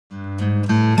Hey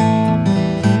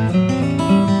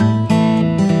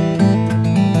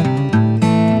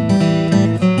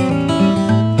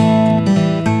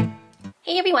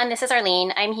everyone, this is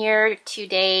Arlene. I'm here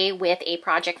today with a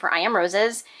project for I Am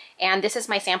Roses, and this is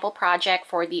my sample project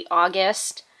for the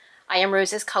August I Am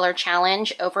Roses Color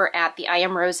Challenge over at the I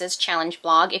Am Roses Challenge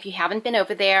blog. If you haven't been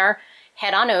over there,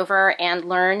 head on over and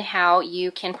learn how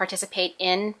you can participate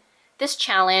in this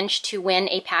challenge to win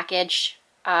a package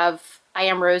of I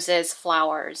Am Roses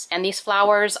flowers. And these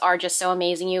flowers are just so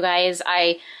amazing, you guys.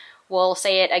 I will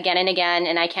say it again and again,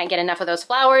 and I can't get enough of those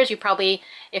flowers. You probably,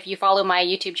 if you follow my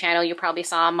YouTube channel, you probably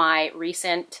saw my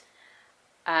recent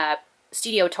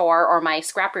studio tour or my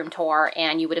scrap room tour,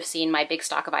 and you would have seen my big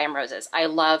stock of I Am Roses. I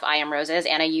love I Am Roses,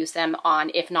 and I use them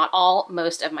on, if not all,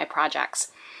 most of my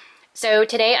projects. So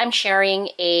today I'm sharing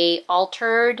a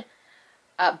altered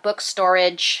book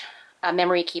storage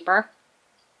memory keeper.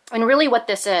 And really what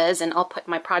this is, and I'll put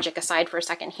my project aside for a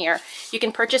second here, you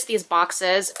can purchase these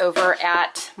boxes over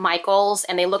at Michael's,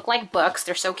 and they look like books.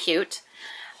 They're so cute.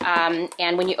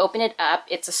 And when you open it up,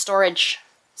 it's a storage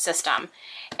system.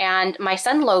 And my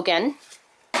son Logan,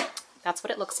 that's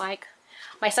what it looks like.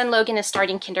 My son Logan is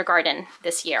starting kindergarten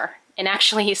this year. And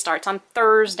actually he starts on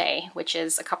Thursday, which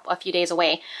is a few days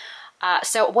away.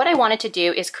 So what I wanted to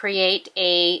do is create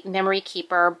a memory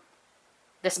keeper,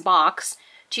 this box,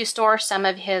 to store some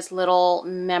of his little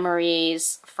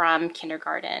memories from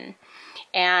kindergarten.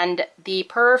 And the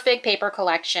perfect paper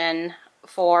collection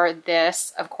for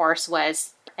this, of course,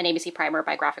 was an ABC primer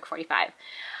by Graphic 45.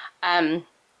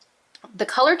 The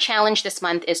color challenge this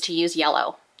month is to use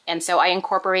yellow. And so I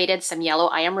incorporated some yellow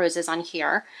I Am Roses on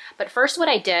here. But first what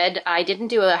I didn't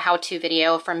do a how-to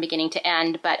video from beginning to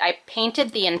end, but I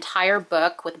painted the entire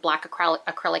book with black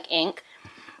acrylic ink.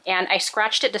 And I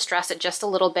scratched it, distressed it just a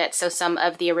little bit so some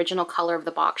of the original color of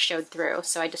the box showed through.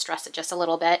 So I distressed it just a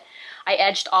little bit. I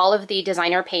edged all of the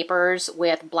designer papers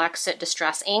with black soot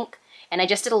distress ink. And I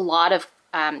just did a lot of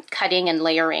cutting and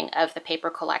layering of the paper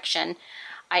collection.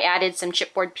 I added some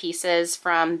chipboard pieces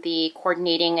from the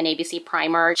Coordinating an ABC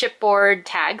Primer chipboard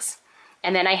tags.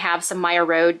 And then I have some Maya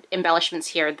Road embellishments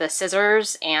here. The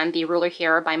scissors and the ruler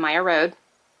here by Maya Road.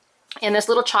 And this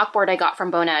little chalkboard I got from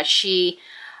Bona,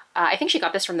 I think she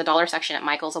got this from the dollar section at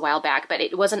Michael's a while back, but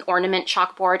it was an ornament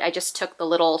chalkboard. I just took the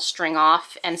little string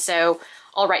off, and so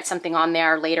I'll write something on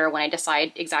there later when I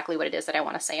decide exactly what it is that I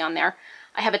want to say on there.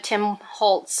 I have a Tim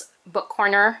Holtz book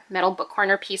corner, metal book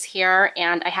corner piece here,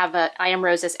 and I have a I Am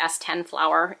Roses S10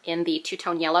 flower in the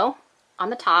two-tone yellow on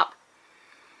the top.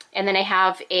 And then I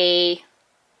have a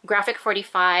Graphic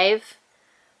 45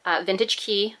 vintage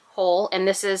key hole, and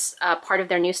this is part of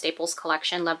their new Staples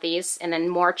collection. Love these. And then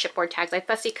more chipboard tags. I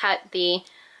fussy cut the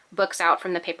books out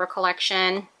from the paper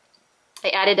collection.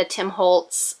 I added a Tim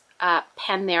Holtz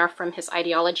pen there from his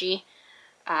Ideology.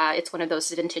 It's one of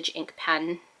those vintage ink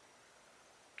pen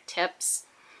tips.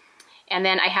 And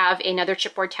then I have another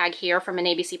chipboard tag here from an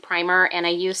ABC primer, and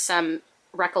I used some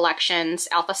Recollections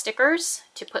alpha stickers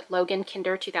to put Logan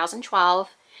Kinder 2012.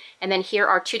 And then here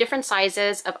are two different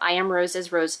sizes of I Am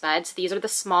Roses rosebuds. These are the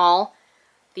small,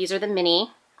 these are the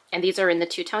mini, and these are in the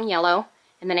two-tone yellow.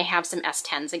 And then I have some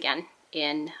S10s again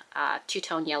in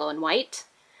two-tone yellow and white.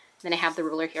 And then I have the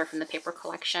ruler here from the paper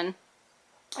collection.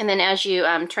 And then as you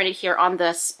turn it here on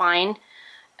the spine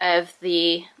of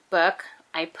the book,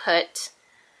 I put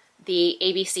the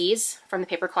ABCs from the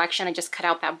paper collection. I just cut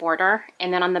out that border.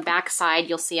 And then on the back side,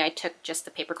 you'll see I took just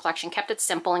the paper collection, kept it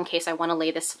simple in case I want to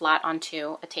lay this flat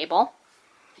onto a table.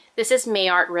 This is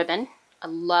Mayart ribbon. I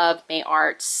love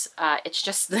Mayarts. It's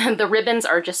just, the ribbons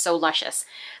are just so luscious.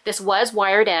 This was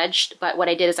wired edged, but what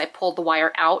I did is I pulled the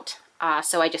wire out,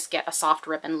 so I just get a soft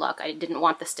ribbon look. I didn't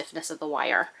want the stiffness of the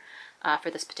wire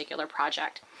for this particular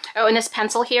project. Oh, and this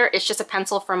pencil here, it's just a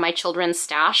pencil from my children's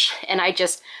stash, and I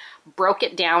just broke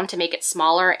it down to make it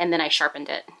smaller, and then I sharpened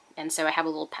it. And so I have a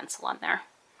little pencil on there.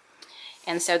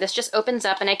 And so this just opens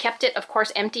up, and I kept it, of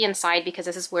course, empty inside because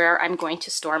this is where I'm going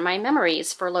to store my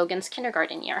memories for Logan's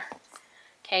kindergarten year.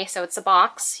 Okay, so it's a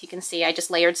box. You can see I just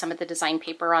layered some of the design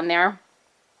paper on there.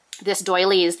 This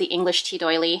doily is the English tea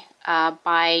doily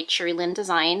by Cherry Lynn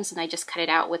Designs, and I just cut it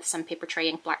out with some paper tray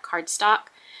ink black cardstock.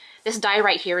 This die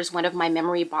right here is one of my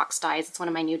memory box dies. It's one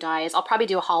of my new dies. I'll probably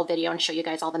do a haul video and show you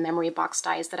guys all the memory box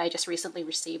dies that I just recently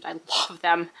received. I love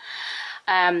them.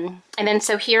 And then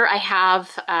so here I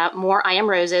have more I Am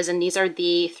Roses, and these are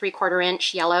the 3/4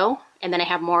 inch yellow, and then I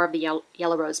have more of the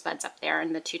yellow rosebuds up there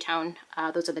in the two-tone.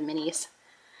 Those are the minis.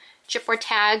 Chipboard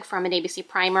tag from an ABC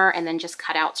primer, and then just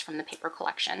cutouts from the paper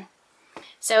collection.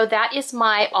 So that is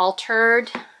my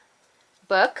altered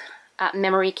book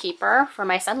memory keeper for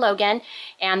my son Logan,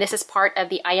 and this is part of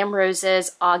the I Am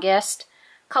Roses August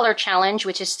color challenge,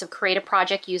 which is to create a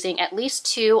project using at least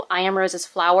 2 I Am Roses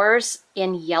flowers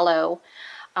in yellow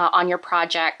on your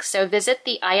project. So visit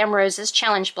the I Am Roses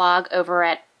challenge blog over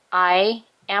at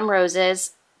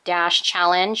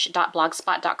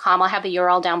iamroses-challenge.blogspot.com. I'll have the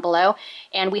URL down below,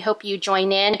 and we hope you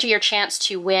join in to your chance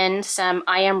to win some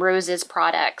I Am Roses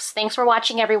products. Thanks for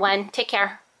watching, everyone. Take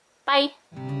care. Bye.